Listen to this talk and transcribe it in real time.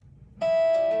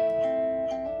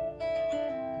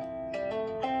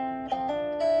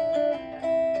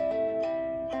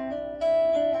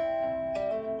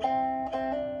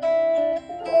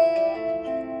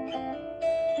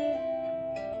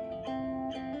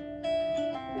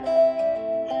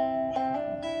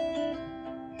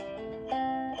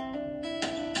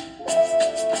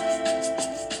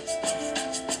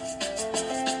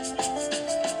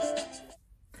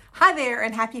there,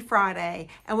 and happy Friday,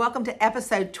 and welcome to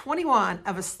episode 21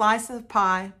 of A Slice of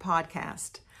Pie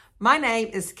podcast. My name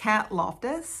is Kat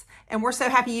Loftus, and we're so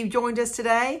happy you joined us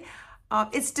today.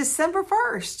 It's December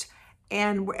 1st,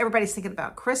 and everybody's thinking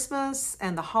about Christmas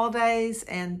and the holidays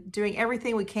and doing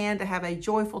everything we can to have a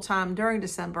joyful time during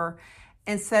December.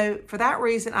 And so for that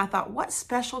reason, I thought, what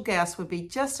special guest would be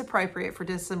just appropriate for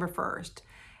December 1st?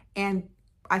 And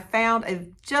I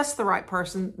found just the right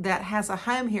person that has a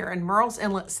home here in Murrells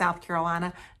Inlet, South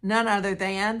Carolina, none other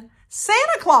than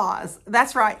Santa Claus.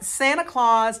 That's right, Santa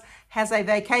Claus has a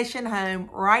vacation home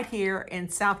right here in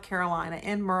South Carolina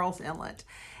in Murrells Inlet.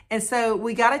 And so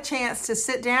we got a chance to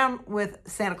sit down with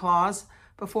Santa Claus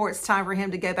before it's time for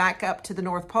him to go back up to the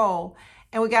North Pole.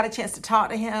 And we got a chance to talk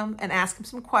to him and ask him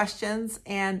some questions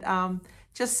and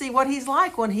just see what he's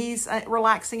like when he's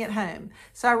relaxing at home.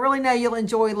 So I really know you'll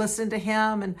enjoy listening to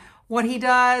him and what he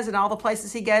does and all the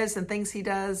places he goes and things he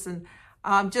does and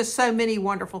just so many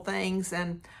wonderful things.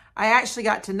 And I actually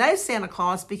got to know Santa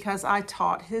Claus because I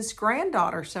taught his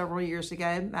granddaughter several years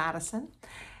ago, Madison.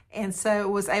 And so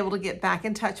was able to get back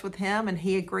in touch with him, and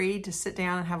he agreed to sit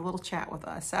down and have a little chat with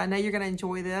us. So I know you're going to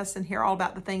enjoy this and hear all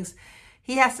about the things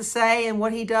he has to say and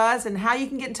what he does and how you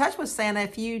can get in touch with Santa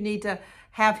if you need to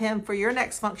have him for your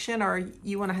next function or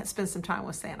you want to spend some time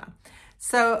with Santa.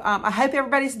 So I hope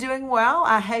everybody's doing well.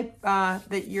 I hope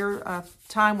that your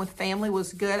time with family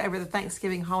was good over the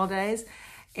Thanksgiving holidays.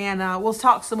 And we'll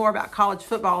talk some more about college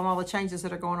football and all the changes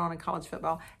that are going on in college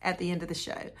football at the end of the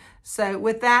show. So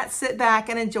with that, sit back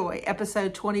and enjoy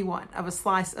episode 21 of A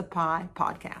Slice of Pie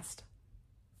podcast.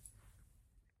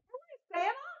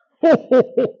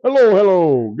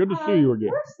 Hello. Good to see you again.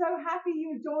 We're so happy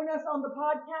you joined us on the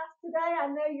podcast today. I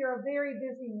know you're a very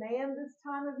busy man this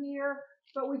time of year,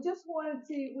 but we just wanted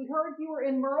to, we heard you were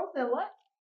in Murrells Inlet,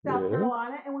 South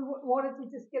Carolina, and we wanted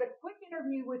to just get a quick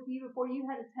interview with you before you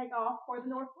had to take off for the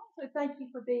North Pole. So thank you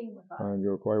for being with us.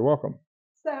 You're quite welcome.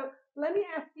 So let me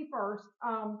ask you first,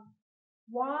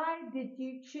 why do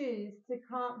you choose to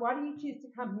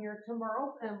come here to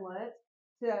Murrells Inlet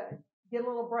to get a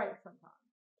little break sometime?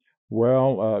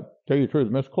 Well, tell you the truth,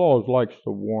 Miss Claus likes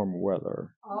the warm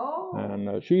weather. Oh.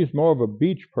 And she's more of a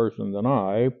beach person than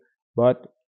I, but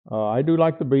I do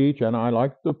like the beach and I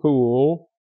like the pool.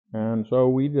 And so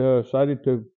we decided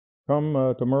to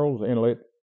come to Murrells Inlet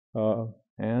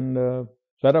and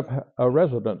set up a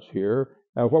residence here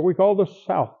at what we call the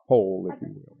South Pole, if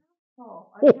you will. Oh,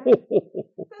 okay.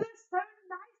 So it's so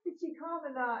nice that you come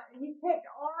and you picked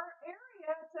our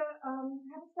area to have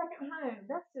a second home.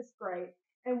 That's just great.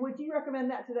 And would you recommend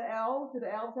that to the elves? Do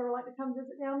the elves ever like to come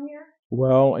visit down here?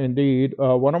 Well, indeed.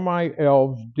 One of my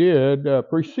elves did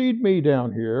precede me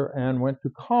down here and went to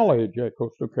college at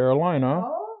Coastal Carolina.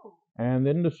 Oh. And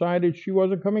then decided she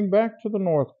wasn't coming back to the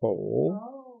North Pole.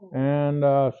 Oh. And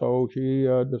so she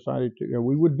decided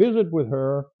we would visit with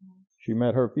her. She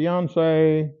met her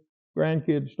fiance,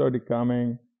 grandkids started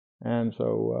coming, and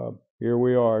so here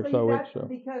we are. So it's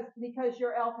because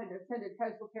your elf had attended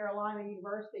Coastal Carolina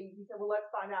University, you said, well, let's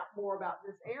find out more about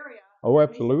this area. Oh,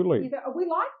 absolutely. We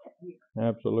like it here.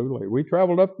 Absolutely. We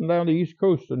traveled up and down the East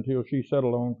Coast until she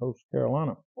settled on Coastal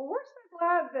Carolina. Well, we're so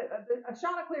glad that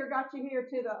Chanticleer got you here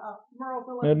to the Murrells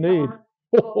Inlet Indeed.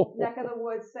 little neck of the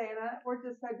woods, Santa. We're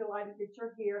just so delighted that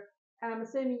you're here. And I'm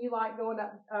assuming you like going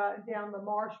up down the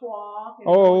Marsh Walk.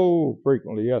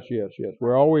 Frequently, yes.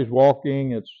 We're always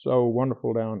walking. It's so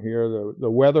wonderful down here.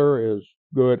 The weather is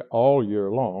good all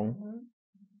year long,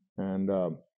 and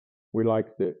we like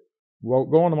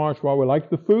go on the Marsh Walk. We like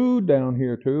the food down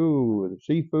here too, the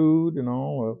seafood and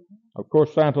all. Of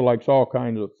course, Santa likes all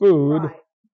kinds of food, right.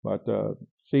 But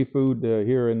seafood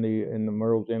here in the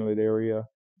Murrells Inlet area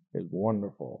is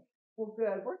wonderful. Well,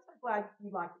 good. We're so glad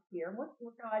you like it here. We're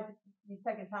glad you've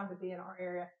taken time to be in our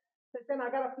area. So then I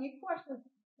got a few questions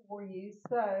for you.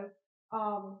 So,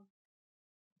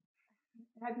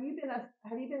 have you been a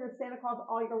Santa Claus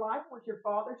all your life? Was your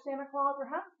father Santa Claus, or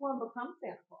how does one become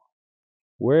Santa Claus?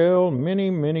 Well,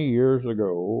 many years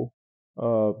ago,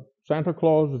 Santa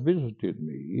Claus visited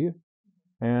me,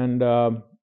 and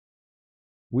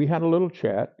we had a little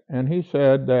chat, and he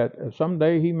said that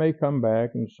someday he may come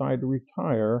back and decide to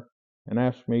retire and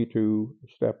asked me to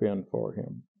step in for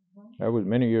him. That was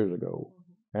many years ago.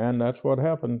 And that's what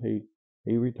happened.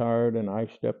 He retired and I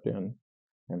stepped in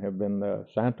and have been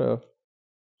Santa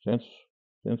since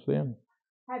then.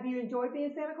 Have you enjoyed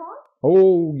being Santa Claus?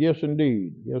 Oh, yes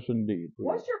indeed. Yes indeed.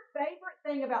 What's your favorite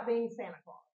thing about being Santa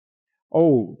Claus?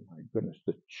 Oh, my goodness,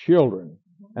 the children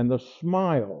and the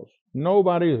smiles.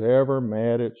 Nobody's ever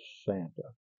mad at Santa.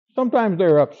 Sometimes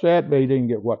they're upset they didn't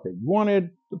get what they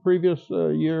wanted the previous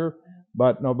year,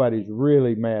 but nobody's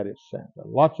really mad at Santa.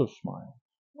 Lots of smiles.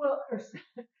 Well,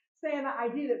 Santa,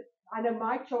 I know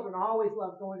my children always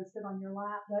love going to sit on your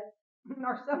lap, but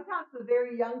are sometimes the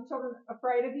very young children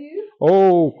afraid of you?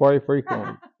 Oh, quite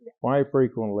frequently, quite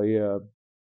frequently.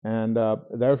 And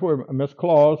that's where Miss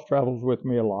Claus travels with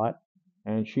me a lot,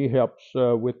 and she helps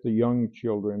with the young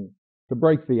children to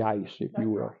break the ice, if you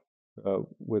will,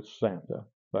 with Santa.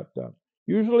 But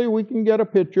usually we can get a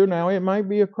picture. Now it might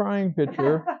be a crying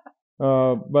picture,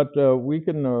 but we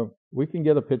can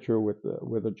get a picture with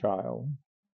a child.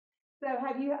 So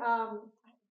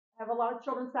have a lot of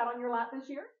children sat on your lap this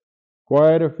year?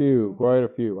 Quite a few, quite a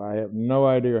few. I have no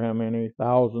idea how many,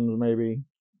 thousands maybe.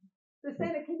 So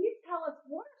Santa, can you tell us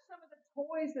what are some of the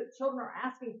toys that children are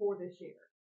asking for this year?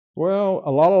 Well,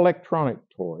 a lot of electronic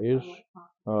toys,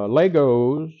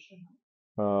 Legos,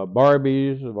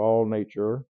 Barbies of all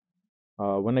nature.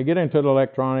 When they get into the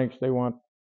electronics, they want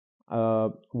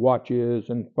watches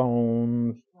and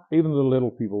phones. Even the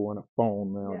little people want a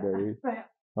phone nowadays.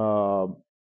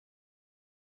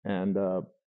 And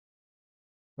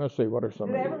let's see, what are some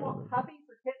Do they of ever the want puppies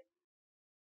or kittens?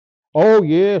 Oh,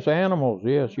 yes, animals.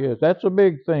 Yes, yes. That's a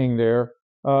big thing there.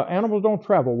 Animals don't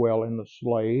travel well in the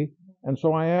sleigh. And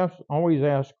so I always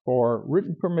ask for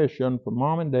written permission from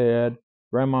mom and dad,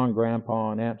 grandma and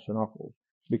grandpa, and aunts and uncles,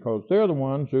 because they're the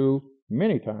ones who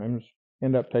many times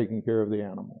end up taking care of the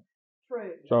animal.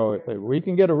 True. So if we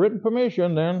can get a written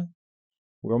permission, then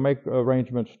we'll make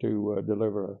arrangements to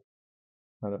deliver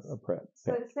a pet.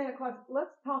 So Santa Claus,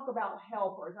 let's talk about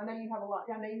helpers. I know you have a lot.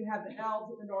 I know you have the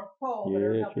elves at the North Pole that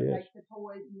are helping make the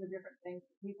toys and the different things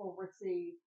that people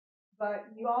receive. But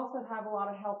you also have a lot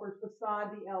of helpers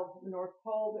beside the elves at the North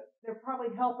Pole. They're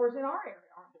probably helpers in our area,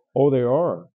 aren't they? Oh, they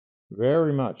are.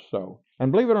 Very much so.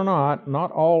 And believe it or not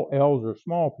all elves are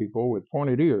small people with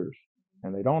pointed ears,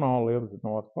 and they don't all live at the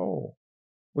North Pole.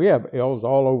 We have elves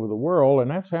all over the world,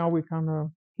 and that's how we kind of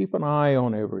keep an eye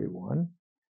on everyone.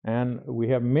 And we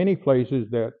have many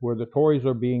places where the toys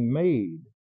are being made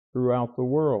throughout the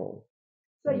world.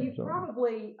 So you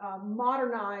probably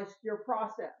modernized your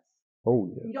process. Oh,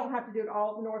 yes. You don't have to do it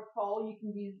all at the North Pole. You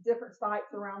can use different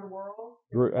sites around the world.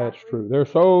 That's true.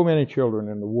 There's so many children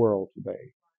in the world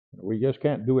today. We just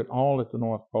can't do it all at the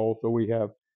North Pole, so we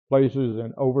have places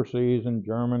overseas in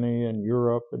Germany and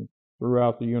Europe and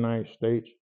throughout the United States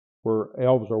where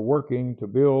elves are working to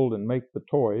build and make the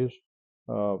toys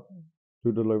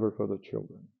to deliver for the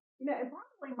children. You know, and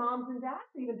probably moms and dads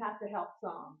even have to help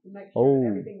some to make sure that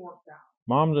everything works out.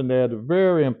 Moms and dads are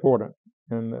very important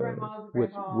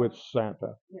with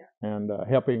Santa, and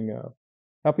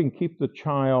helping keep the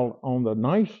child on the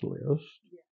nice list,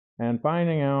 and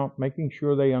finding out, making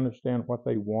sure they understand what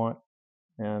they want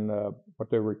and what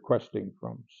they're requesting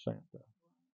from Santa.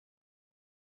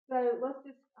 So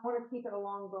I want to keep it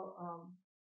along the,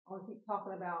 I want to keep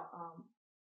talking about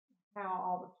how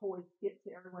all the toys get to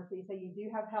everyone. So you say you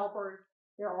do have helpers.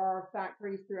 There are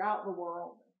factories throughout the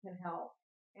world that can help.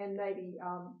 And maybe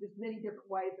just many different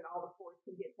ways that all the toys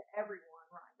can get to everyone,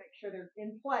 right? Make sure they're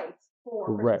in place for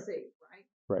Christmas Eve, right?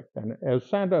 Correct. And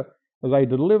as I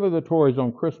deliver the toys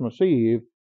on Christmas Eve,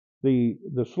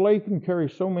 the sleigh can carry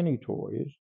so many toys,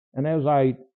 and as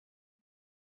I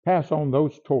pass on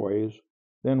those toys,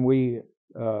 then we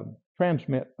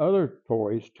transmit other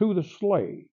toys to the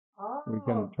sleigh. Oh. We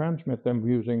can transmit them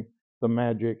using the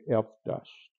magic elf dust.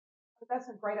 That's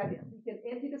a great idea. You can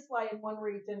empty the sleigh in one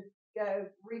region, go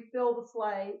refill the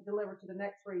sleigh, deliver to the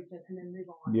next region, and then move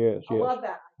on. Yes, I love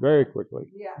that. Very quickly.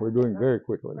 Yeah. We're doing very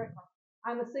quickly.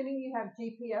 I'm assuming you have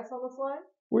GPS on the sleigh?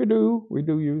 We do. We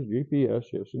do use GPS,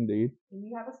 yes, indeed. And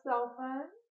you have a cell phone?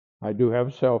 I do have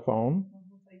a cell phone.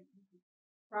 So you keep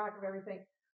track of everything.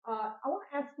 I want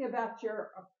to ask you about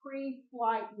your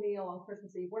pre-flight meal on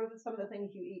Christmas Eve. What are some of the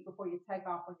things you eat before you take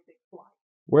off on your big flight?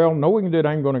 Well, knowing that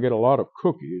I'm going to get a lot of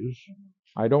cookies,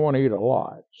 I don't want to eat a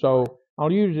lot. So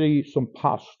I'll usually eat some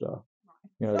pasta.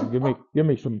 You know, give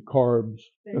me some carbs.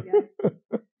 There you go.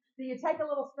 Do you take a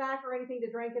little snack or anything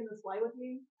to drink in the sleigh with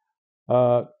you?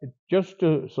 Just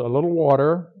a little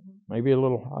water, maybe a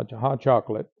little hot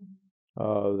chocolate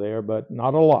there, but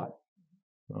not a lot.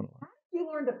 How did you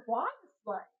learn to fly the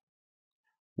sleigh?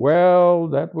 Well,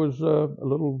 that was a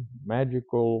little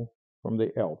magical from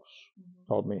the elves.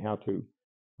 Taught me how to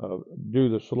do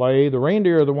the sleigh. The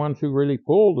reindeer are the ones who really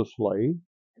pull the sleigh.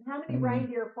 And how many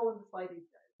reindeer are pulling the sleigh these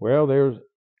days? Well, there's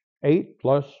 8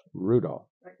 plus Rudolph.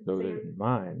 Right. So there's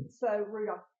 9. So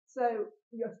Rudolph. So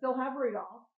you still have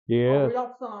Rudolph. Yes. Or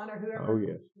Rudolph's son or whoever. Oh,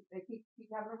 yes. They keep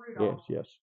having a Rudolph. Yes, yes.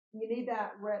 You need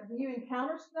that. Do you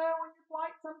encounter snow on your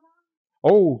flight sometimes?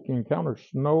 Oh, you encounter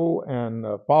snow and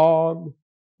fog.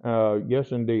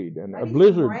 Yes, indeed. And maybe a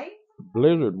blizzard. Some rain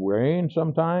blizzard rain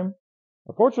sometime.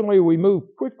 Fortunately, we move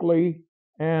quickly,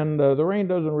 and the rain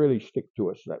doesn't really stick to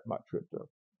us that much.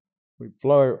 We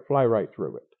fly right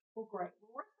through it. Well, great.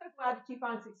 Well, we're so glad that you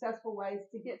find successful ways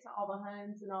to get to all the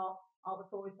homes and all the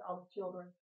toys to all the children.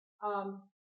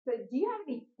 So do you have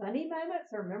any funny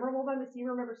moments or memorable moments? Do you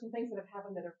remember some things that have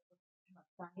happened that are kind of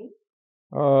funny?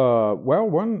 Well,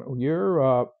 one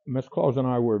year, Miss Claus and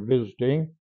I were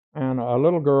visiting, and a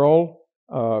little girl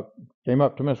came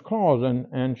up to Miss Claus,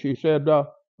 and she said,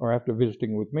 or after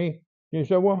visiting with me, she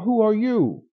said, "Well, who are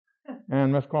you?"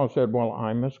 And Miss Claus said, "Well,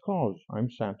 I'm Miss Claus. I'm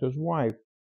Santa's wife."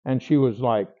 And she was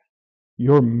like,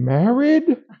 "You're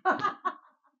married?"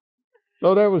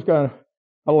 So that was kind of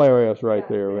hilarious right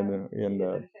there. Santa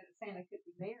could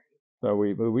be married. So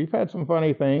we've had some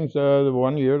funny things. The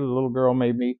one year, the little girl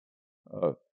made me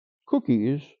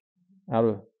cookies out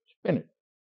of spinach.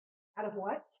 Out of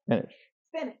what? Spinach.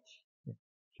 Spinach.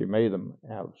 She made them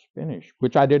out of spinach,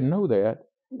 which I didn't know that.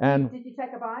 And did you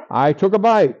take a bite? I took a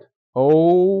bite.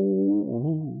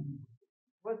 Oh.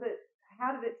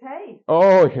 How did it taste?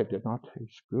 Oh, it did not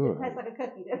taste good. It tastes like a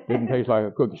cookie, didn't it? Didn't taste like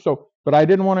a cookie. But I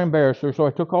didn't want to embarrass her, so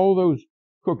I took all those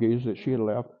cookies that she had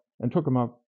left and took them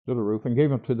up to the roof and gave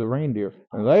them to the reindeer,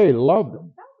 and they loved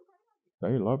them.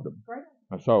 They loved them. Great.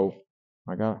 So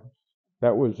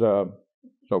that was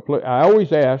I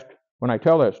always ask when I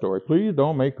tell that story, please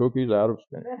don't make cookies out of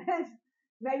spinach.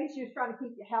 Maybe she was trying to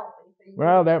keep you healthy. So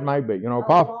well, that might be.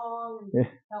 Long and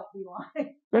healthy life.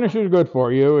 Spinach is good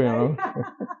for you, There you go.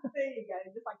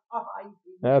 Just like Popeye.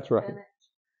 That's right. Spinach.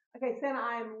 Okay, Santa,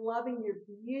 I am loving your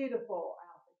beautiful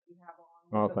outfit you have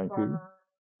on. Oh, thank you.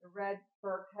 The red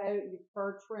fur coat, your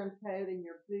fur trimmed coat, and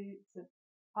your boots. And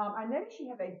I noticed you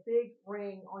have a big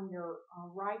ring on your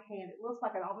right hand. It looks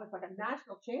like almost like a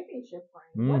national championship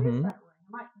ring. What is that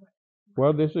ring?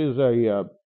 Well, this is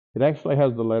it actually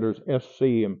has the letters SC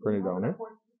imprinted on it.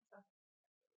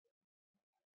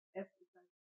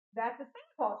 That's a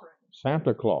Santa Claus ring.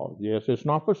 Santa Claus, yes. It's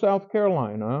not for South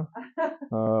Carolina,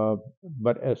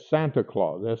 but as Santa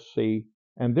Claus, SC.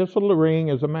 And this little ring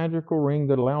is a magical ring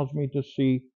that allows me to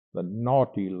see the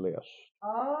naughty list.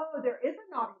 Oh, there is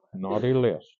a naughty list. Naughty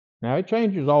list. Now, it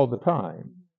changes all the time,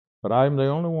 but I'm the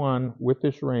only one with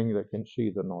this ring that can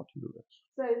see the naughty list.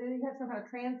 So do you have some kind of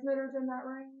transmitters in that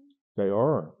ring? They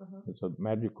are. It's a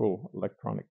magical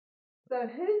electronic. So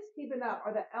who's keeping up?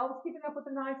 Are the elves keeping up with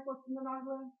the nice list and the naughty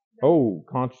list? Oh,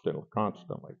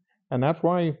 constantly. And that's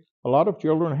why a lot of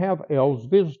children have elves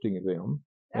visiting them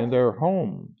in their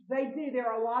homes. They do. There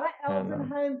are a lot of elves in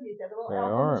homes these days. The little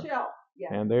elves on the shelf.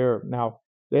 Yeah. And they're now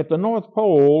at the North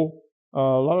Pole. A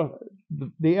lot of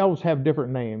the elves have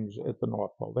different names at the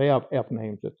North Pole. They have F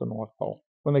names at the North Pole.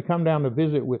 When they come down to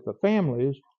visit with the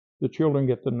families, the children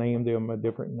get to name them a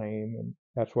different name, and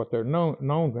that's what they're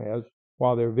known as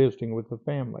while they're visiting with the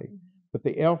family. But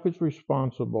the elf is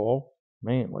responsible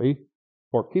mainly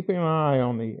for keeping an eye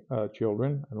on the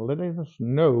children and letting us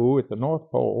know at the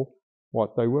North Pole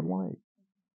what they would like.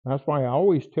 That's why I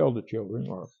always tell the children,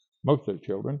 or most of the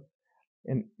children,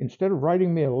 and instead of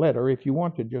writing me a letter, if you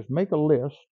want to just make a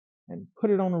list and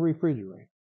put it on the refrigerator,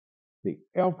 the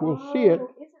elf will see it.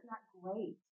 Isn't that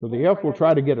great? So the elf will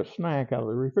try to get a snack out of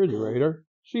the refrigerator,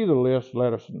 see the list,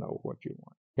 let us know what you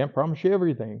want. Can't promise you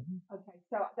everything. Okay,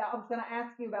 so I was going to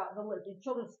ask you about the list. Do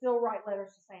children still write letters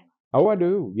to Santa? Oh, I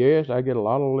do. Yes, I get a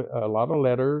lot of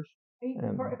letters.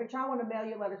 And if a child wanted to mail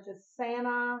you letters to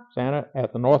Santa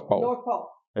at the North Pole. North Pole.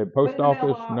 The post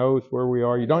office knows where we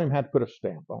are. You don't even have to put a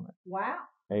stamp on it. Wow.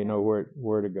 They know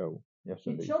where to go. Yes,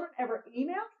 indeed. Do children ever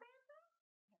email Santa?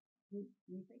 Do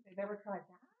you think they've ever tried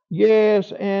that?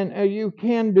 Yes, and you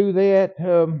can do that.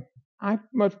 I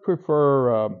much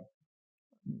prefer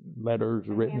letters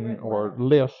written or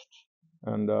lists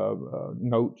and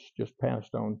notes just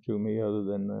passed on to me other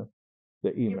than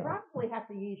the email. You probably have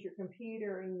to use your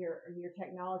computer and your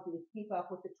technology to keep up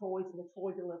with the toys and the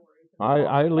toy deliveries.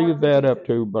 I leave that up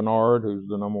to Bernard, who's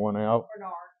the number one elf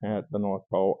at the North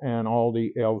Pole, and all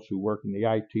the elves who work in the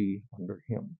IT under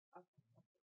him.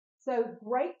 So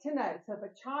great to know. So if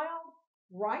a child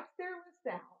writes their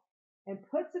list out and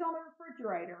puts it on the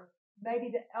refrigerator, maybe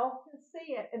the elf can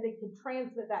see it and they can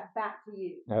transmit that back to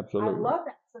you. Absolutely. I love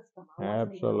that system.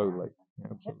 Absolutely.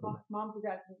 Moms and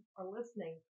dads are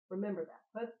listening. Remember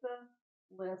that. Put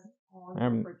the list on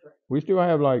the refrigerator. We still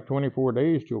have like 24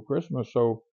 days till Christmas,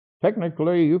 so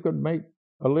technically you could make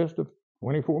a list of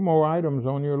 24 more items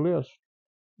on your list.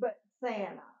 But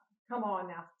Santa, come on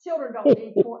now. Children don't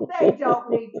need they don't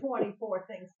need 24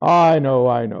 things. I know.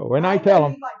 And I tell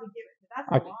them, like to give it.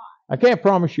 That's a lot. I can't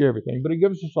promise you everything, but it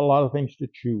gives us a lot of things to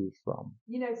choose from.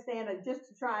 You know, Santa, just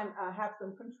to try and have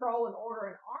some control and order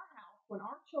in our house, when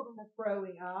our children were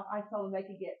growing up, I told them they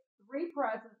could get 3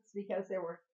 presents because there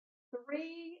were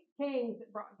 3 kings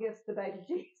that brought gifts to baby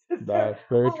Jesus. That's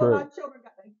very all true. of my children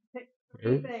got to pick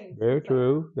 3 things. Very So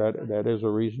true. That is a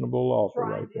reasonable offer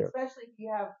trying, right there. especially if you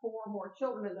have 4 more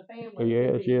children in the family.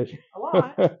 Yes, it would be yes. a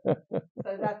lot.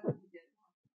 So that's what we did.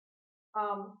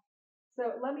 So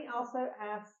let me also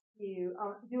ask you,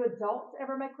 do adults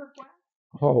ever make requests?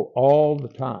 Oh, all the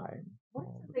time. What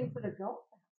are the things that adults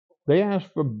ask for? They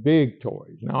ask for big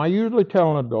toys. Now, I usually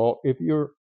tell an adult, if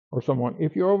you're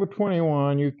over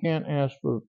 21, you can't ask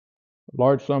for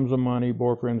large sums of money,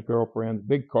 boyfriends, girlfriends,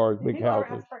 big cars, And big people ever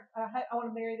houses. ask for, I want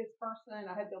to marry this person.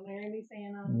 I hope they'll marry me,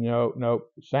 Santa. No.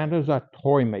 Santa's a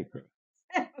toy maker.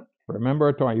 Remember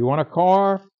a toy. You want a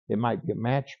car? It might be a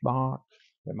Matchbox.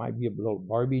 It might be a little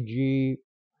Barbie Jeep,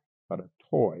 but a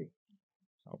toy.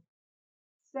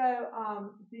 So,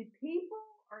 do people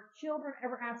or children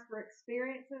ever ask for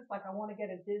experiences? Like, I want to go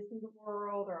to Disney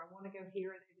World, or I want to go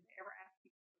here. They would ever ask you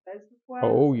for those requests?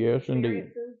 Oh, yes,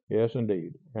 indeed. Yes,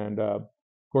 indeed. And of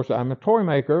course, I'm a toy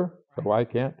maker, so I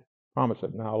can't promise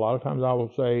it. Now, a lot of times I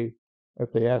will say,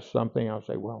 if they ask something, I'll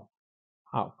say, well,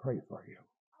 I'll pray for you.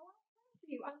 Oh,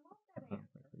 thank you. I love that answer.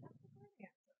 That's a great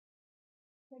answer.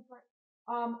 Okay, great.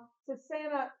 So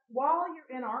Santa, while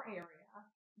you're in our area,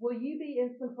 will you be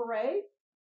in some parade?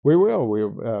 We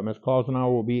will. Miss Claus and I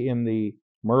will be in the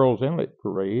Merle's Inlet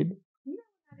Parade,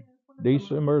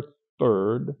 December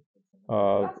 3rd.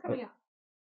 That's coming up.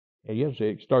 Yes,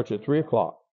 it starts at 3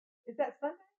 o'clock. Is that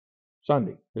Sunday?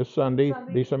 Sunday. This Sunday,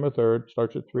 December 3rd,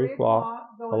 starts at 3 o'clock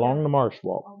along the Marsh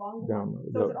Walk. So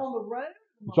is it on the road?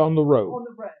 It's on the road. On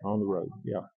the road. On the road,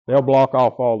 yeah. They'll block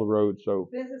off all the roads, so.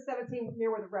 Business 17 near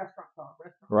where the restaurants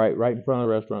are. Right in front of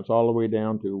the restaurants, all the way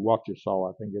down to Waukesha,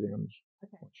 I think it ends.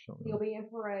 Okay. You'll be in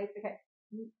parade. Okay.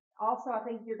 Also, I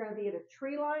think you're going to be at a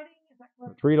tree lighting. Is that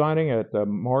correct? Tree lighting at the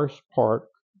Morris Park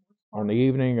on the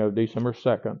evening of December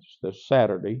 2nd, this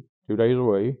Saturday, 2 days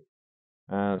away,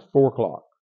 and it's 4 o'clock.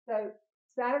 So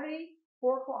Saturday,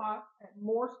 4 o'clock at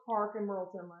Morse Park in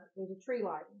Merle's Inlet, there's a tree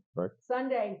lighting. Right.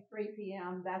 Sunday, 3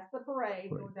 p.m., that's the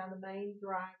parade going down the main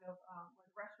drag of where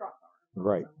the restaurants are.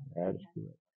 Right, that is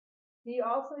correct. Do you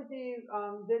also do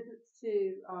visits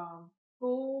to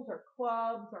schools or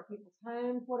clubs or people's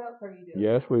homes? What else are you doing?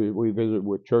 Yes, we visit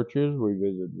with churches, we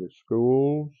visit with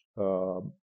schools, what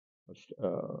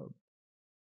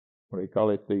do you call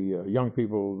it, the young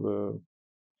people,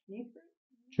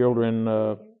 children,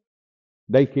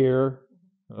 daycare.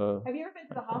 Have you ever been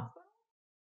to the hospital?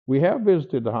 We have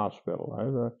visited the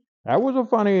hospital. That was a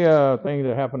funny thing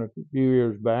that happened a few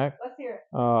years back. Let's hear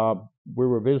it. We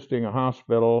were visiting a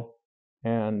hospital,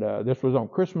 and this was on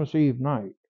Christmas Eve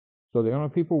night. So the only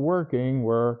people working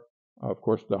were, of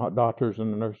course, the doctors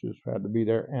and the nurses had to be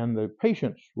there, and the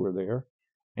patients were there.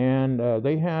 And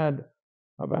they had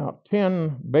about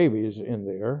 10 babies in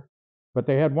there, but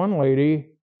they had one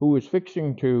lady who was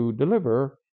fixing to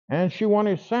deliver, and she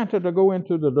wanted Santa to go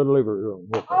into the delivery room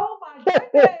with her. Oh my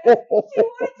goodness! She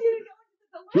wanted you to go into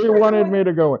the delivery room. She wanted me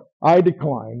to go in. I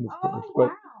declined, of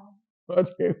course, wow!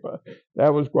 But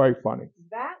that was quite funny.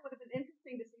 That would have been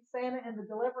interesting to see Santa in the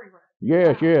delivery room.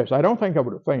 Yes. I don't think I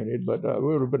would have fainted, but it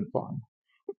would have been fun.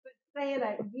 But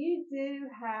Santa, you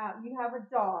have a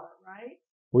daughter, right?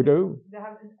 We do.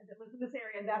 That lives in this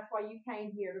area, and that's why you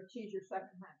came here to choose your second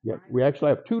home. Yeah, right? we actually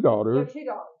have 2 daughters. You have 2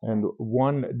 daughters. And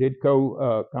one did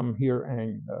come here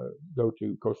and go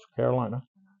to Coastal Carolina,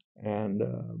 and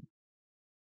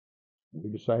we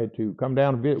decided to come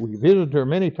down and visit. We visited her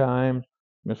many times.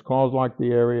 Miss Claus liked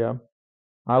the area.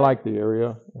 I like the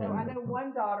area. So I know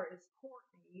one daughter is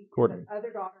Courtney. Courtney. And the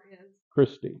other daughter is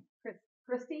Christy.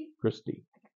 Christy? Christy.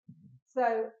 Okay.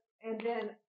 So, and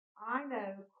then I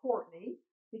know Courtney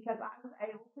because I was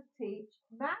able to teach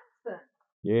Madison.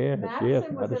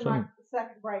 Madison was in my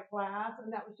second grade class,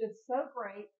 and that was just so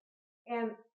great.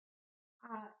 And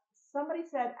somebody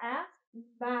said, ask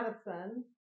Madison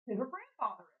who her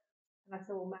grandfather is. And I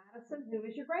said, well, Madison, who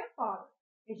is your grandfather?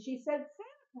 And she said,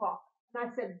 Santa Claus. And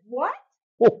I said, what?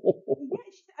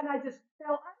 And I just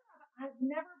fell over. I've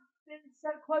never been so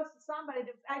close to somebody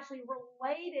that was actually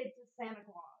related to Santa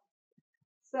Claus.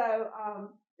 So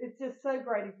it's just so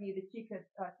great of you that you could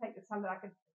take the time that I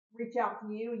could reach out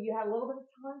to you, and you had a little bit of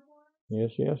time for us.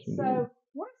 Yes. Indeed. So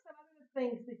what are some other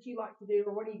things that you like to do,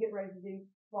 or what do you get ready to do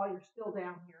while you're still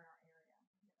down here in our area?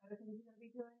 Other things you're going to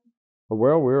be doing?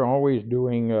 Well, we're always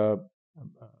doing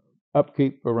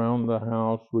upkeep around the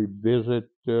house. We visit,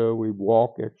 we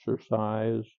walk,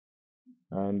 exercise,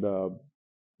 and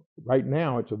right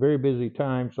now it's a very busy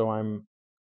time, so I'm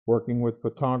working with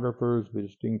photographers,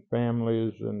 visiting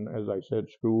families, and as I said,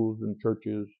 schools and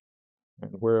churches,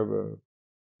 and wherever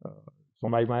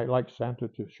somebody might like Santa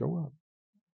to show up.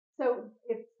 So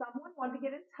if someone wanted to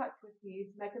get in touch with you,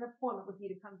 to make an appointment with you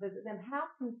to come visit them, how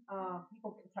can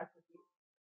people get in touch with you?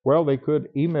 Well, they could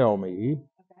email me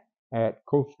Okay. at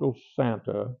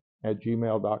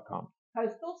coastalsanta@gmail.com.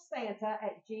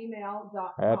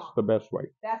 Coastalsanta@gmail.com. That's the best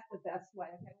way. That's the best way.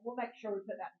 Okay, we'll make sure we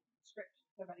put that in the description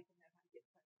so everybody can know how to get in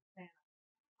touch with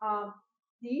Santa.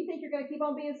 Do you think you're going to keep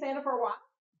on being Santa for a while?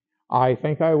 I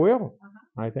think I will.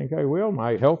 I think I will.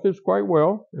 My health is quite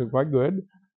well, it's quite good,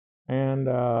 and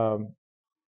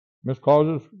Miss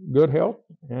Claus is good health,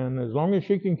 and as long as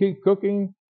she can keep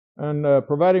cooking and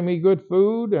providing me good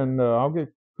food, and I'll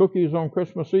get cookies on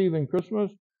Christmas Eve and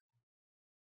Christmas,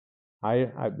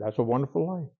 that's a wonderful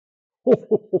life.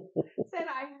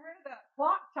 Santa, I heard the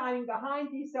clock chiming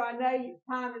behind you, so I know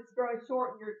time is growing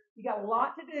short, and you got a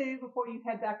lot to do before you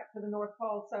head back up to the North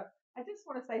Pole. So I just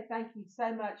want to say thank you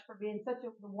so much for being such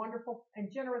a wonderful and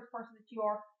generous person that you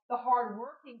are, the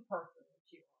hardworking person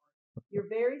that you are. You're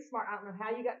very smart. I don't know how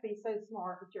you got to be so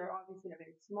smart, but you're obviously a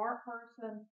very smart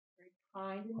person, very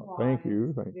kind and wise. Thank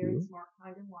you. Very smart,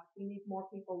 kind, and wise. We need more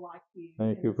people like you.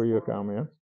 Thank you for your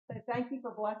comments. So thank you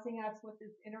for blessing us with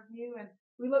this interview, and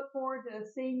we look forward to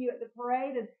seeing you at the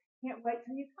parade, and can't wait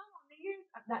till you come on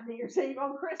not New Year's Eve,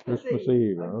 on Christmas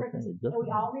Eve. Okay. So we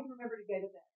all need to remember to go to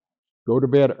bed. Go to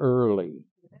bed early.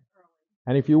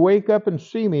 And if you wake up and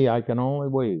see me, I can only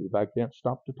wave. I can't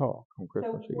stop to talk on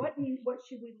Christmas Eve. What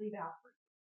should we leave out for you?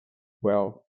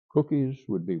 Well, cookies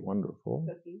would be wonderful.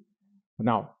 Cookies.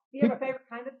 Now, do you have a favorite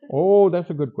kind of cookie? Oh, that's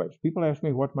a good question. People ask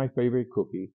me what's my favorite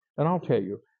cookie, and I'll tell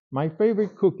you, my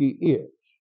favorite cookie is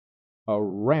a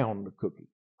round cookie.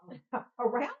 A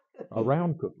round cookie? A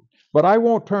round cookie. But I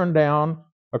won't turn down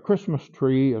a Christmas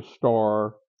tree, a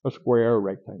star, a square, a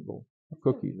rectangle. A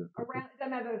cookie is a cookie. It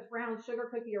doesn't matter if it's round sugar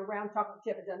cookie or round chocolate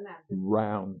chip. It doesn't matter.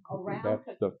 Round cookie. Round That's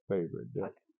cookie. the favorite.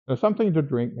 Okay. There's something to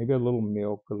drink, maybe a little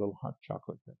milk, a little hot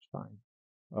chocolate. That's fine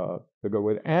to go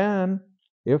with. And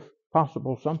if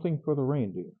possible, something for the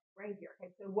reindeer. Reindeer.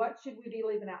 Okay, so what should we be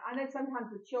leaving out? I know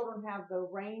sometimes the children have the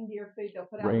reindeer food they'll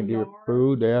put out in the yard. Reindeer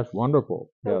food, that's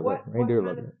wonderful. So yeah, what reindeer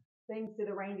kind of things do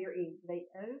the reindeer eat? Do they eat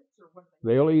oats or what?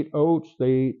 They'll eat oats.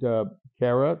 They eat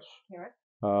carrots. Carrots.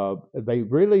 They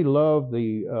really love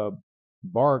the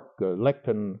bark,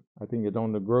 lectin. I think it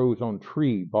grows on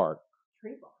tree bark.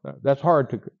 Tree bark. That's hard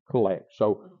to collect.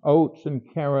 So oats and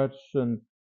carrots and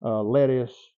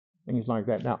lettuce, things like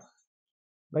that. Now,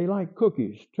 they like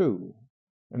cookies too.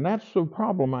 And that's the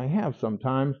problem I have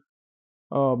sometimes.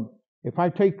 If I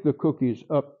take the cookies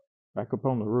back up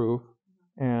on the roof,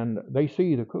 and they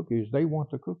see the cookies, they want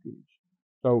the cookies.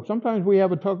 So sometimes we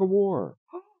have a tug of war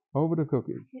over the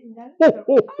cookies. I didn't know that. I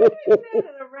didn't know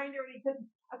that a reindeer would eat cookies.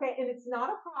 Okay, and it's not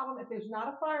a problem if there's not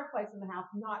a fireplace in the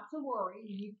house. Not to worry.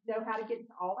 You know how to get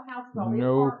into all the houses, all the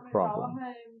apartments, all the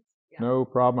homes. Yeah. No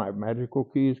problem. I have magical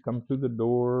keys. Come through the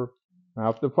door. Now,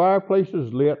 if the fireplace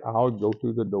is lit, I'll go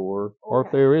through the door. Okay. Or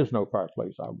if there is no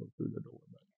fireplace, I'll go through the door.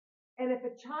 And if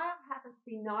a child happens to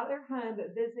be not at their home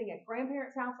but visiting at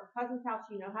grandparents' house or cousin's house,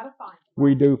 you know how to find them.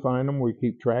 We do find them. We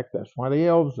keep track. That's why the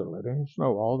elves are letting us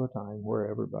know all the time where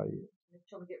everybody is. The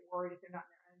children get worried if they're not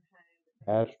in their own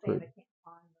home. That's true. They can't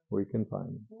find them. We can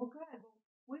find them. Well, good. Well,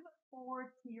 we look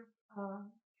forward to your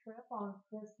trip on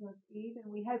Christmas Eve,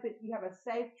 and we hope that you have a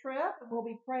safe trip, and we'll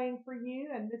be praying for you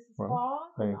and Mrs.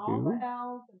 Claus and all the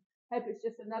elves, and hope it's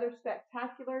just another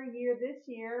spectacular year this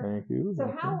year. Thank you. So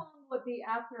how long will it be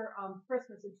after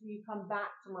Christmas until you come back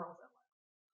to Merle's Inlet?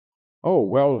 Oh,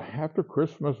 well, after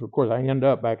Christmas, of course, I end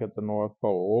up back at the North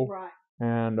Pole. Right.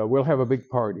 And we'll have a big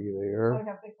party there. Have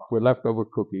a big party. With leftover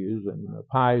cookies and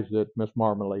pies that Miss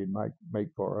Marmalade might make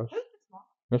for us. Who's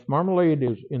Miss Marmalade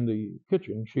is in the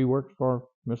kitchen. She works for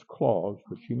Miss Claus,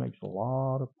 but she makes a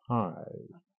lot of pies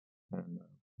and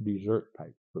dessert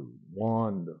type food.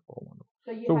 Wonderful.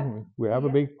 So we have a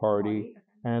big party.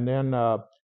 And then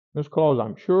Miss Claus,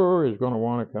 I'm sure, is going to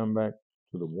want to come back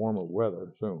to the warmer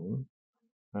weather soon.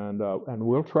 And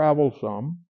we'll travel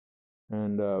some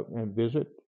and visit.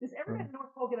 Does everybody at the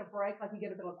North Pole get a break, like you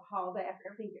get a bit of a holiday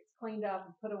after everything gets cleaned up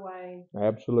and put away?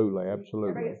 Absolutely.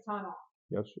 Everybody gets time off.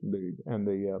 Yes, indeed. And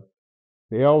the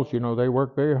elves, they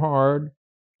work very hard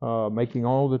making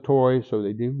all the toys, so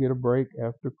they do get a break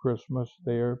after Christmas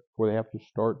there before they have to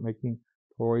start making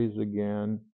toys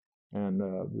again. And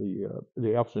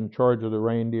the elves in charge of the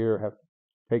reindeer have to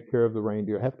take care of the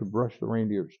reindeer, have to brush the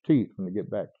reindeer's teeth when they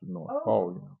get back to the North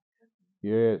Pole.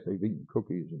 Yes, they've eaten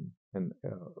cookies and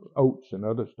oats and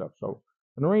other stuff. So,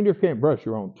 and the reindeer can't brush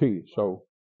their own teeth, so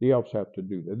the elves have to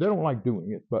do that. They don't like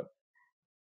doing it, but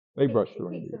they brush the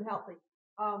reindeer. Keeps them healthy.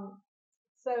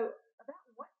 So, about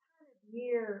what time of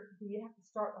year do you have to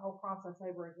start the whole process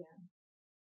over again?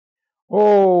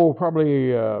 Oh,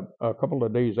 probably a couple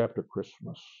of days after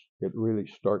Christmas. It really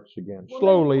starts again,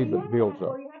 slowly, but builds up.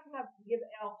 Well, you have to give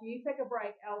elf. You take a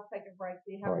break, elves take a break,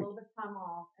 so you have a little bit of time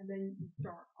off, and then you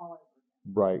start all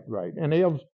over. Right. And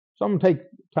elves, some take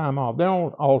time off. They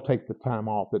don't all take the time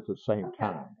off at the same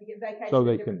time. They get vacation So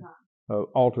they at different can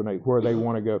alternate where they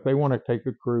want to go. If they want to take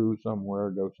a cruise somewhere,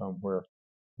 go somewhere,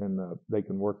 then they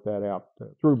can work that out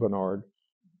through Bernard,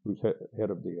 who's head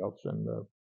of the elves. And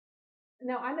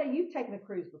now, I know you've taken a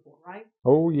cruise before, right?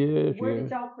 oh, yes, Where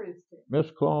did y'all cruise to? Miss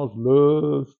Claus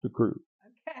loves to cruise.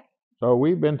 Okay. So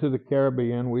we've been to the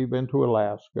Caribbean. We've been to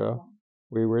Alaska.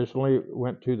 We recently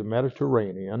went to the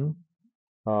Mediterranean.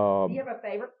 Do you have a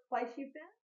favorite place you've been?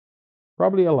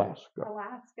 Probably Alaska.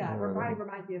 Alaska. Everybody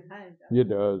reminds you of home. It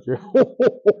does. Yeah.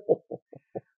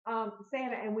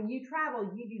 Santa, and when you travel,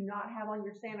 you do not have on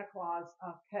your Santa Claus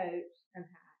coat and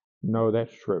hat. No,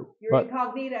 that's true. You're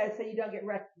incognito, so you don't get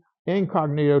recognized.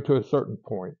 Incognito to a certain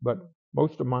point, but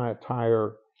most of my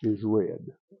attire is red.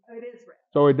 It is red.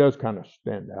 So it does kind of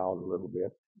stand out a little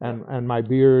bit. And my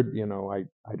beard,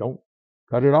 I don't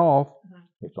cut it off.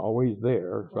 It's always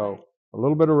there. So a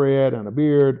little bit of red and a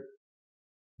beard.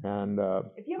 And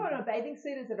if you have on a bathing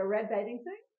suit, is it a red bathing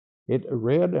suit? It's a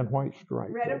red and white stripe.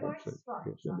 Red and white stripe.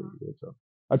 Yes, indeed. It's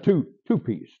a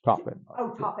two-piece top and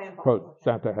bottom. Oh, top and bottom. Because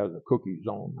Santa has the cookies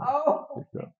on. Oh,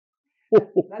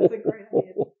 that's a great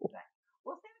idea.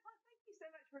 Well, Santa Claus, thank you so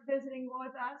much for visiting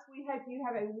with us. We hope you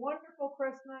have a wonderful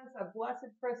Christmas, a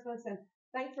blessed Christmas, and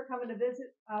thanks for coming to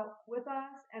visit with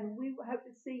us. And we hope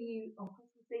to see you on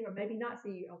Christmas Eve, or maybe not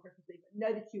see you on Christmas Eve, but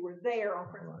know that you were there on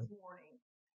Christmas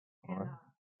morning.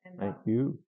 And, thank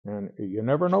you. And you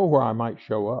never know where I might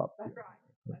show up. That's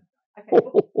right. Okay.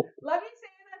 Well, love you,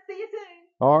 Santa. See you soon.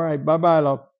 All right. Bye-bye,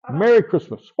 love. Bye-bye. Merry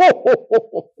Christmas.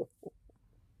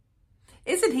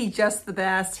 Isn't he just the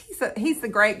best? He's the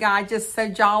great guy, just so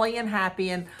jolly and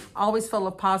happy and always full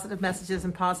of positive messages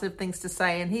and positive things to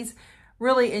say. And he's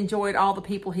really enjoyed all the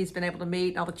people he's been able to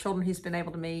meet, all the children he's been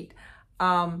able to meet.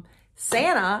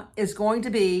 Santa is going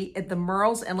to be at the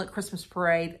Murrells Inlet Christmas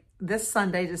Parade this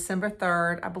Sunday, December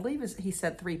 3rd. I believe he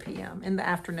said 3 p.m. in the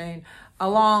afternoon,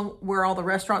 along where all the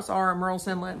restaurants are at Murrells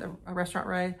Inlet, the restaurant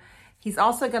road. He's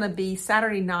also going to be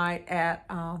Saturday night at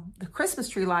the Christmas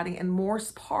tree lighting in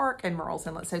Morse Park in Murrells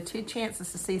Inlet. So 2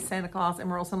 chances to see Santa Claus in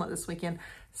Murrells Inlet this weekend,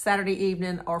 Saturday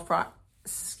evening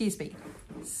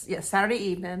Saturday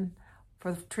evening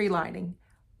for the tree lighting,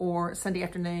 or Sunday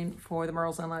afternoon for the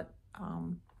Murrells Inlet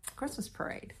Christmas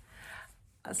parade.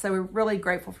 So we're really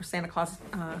grateful for Santa Claus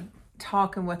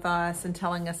talking with us and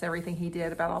telling us everything he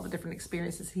did about all the different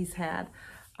experiences he's had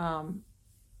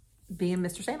being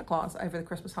Mr. Santa Claus over the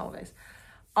Christmas holidays.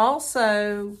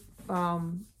 Also, I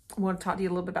want to talk to you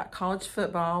a little bit about college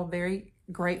football. Very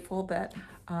grateful that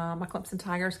my Clemson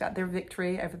Tigers got their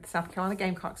victory over the South Carolina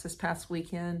Gamecocks this past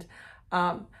weekend.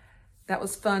 That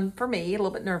was fun for me, a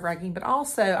little bit nerve-wracking, but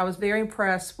also I was very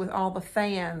impressed with all the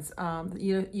fans,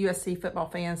 the USC football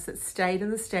fans that stayed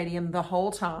in the stadium the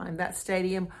whole time. That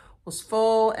stadium was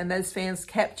full, and those fans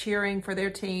kept cheering for their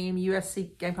team.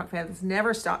 USC Gamecock fans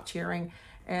never stopped cheering,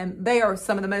 and they are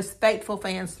some of the most faithful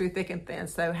fans through thick and thin.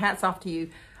 So hats off to you,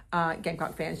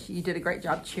 Gamecock fans. You did a great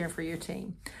job cheering for your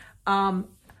team. I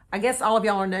guess all of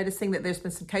y'all are noticing that there's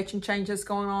been some coaching changes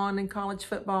going on in college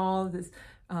football.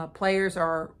 Players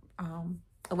are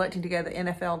electing to go to the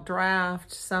NFL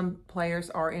draft. Some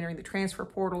players are entering the transfer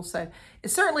portal. So it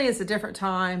certainly is a different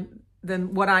time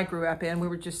than what I grew up in. We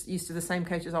were just used to the same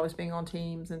coaches always being on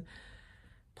teams and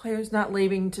players not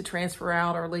leaving to transfer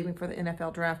out or leaving for the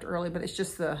NFL draft early, but it's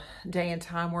just the day and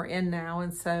time we're in now.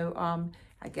 And so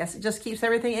I guess it just keeps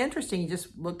everything interesting. You just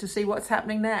look to see what's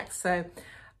happening next. So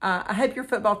I hope your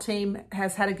football team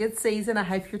has had a good season. I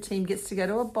hope your team gets to go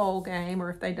to a bowl game,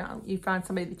 or if they don't, you find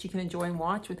somebody that you can enjoy and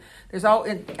watch.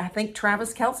 I think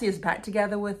Travis Kelce is back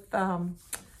together with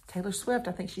Taylor Swift.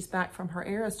 I think she's back from her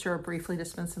Eras tour briefly to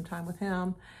spend some time with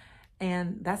him.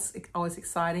 And that's always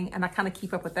exciting. And I kind of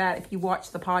keep up with that. If you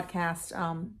watch the podcast,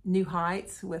 New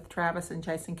Heights with Travis and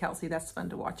Jason Kelce, that's fun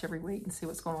to watch every week and see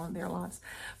what's going on in their lives.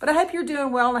 But I hope you're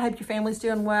doing well, and I hope your family's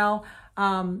doing well.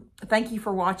 Thank you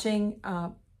for watching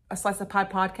A Slice of Pie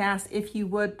podcast. If you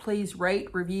would, please rate,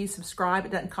 review, subscribe.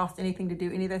 It doesn't cost anything to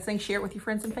do any of those things. Share it with your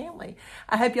friends and family.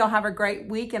 I hope y'all have a great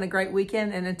week and a great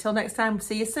weekend. And until next time,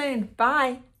 see you soon.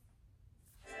 Bye.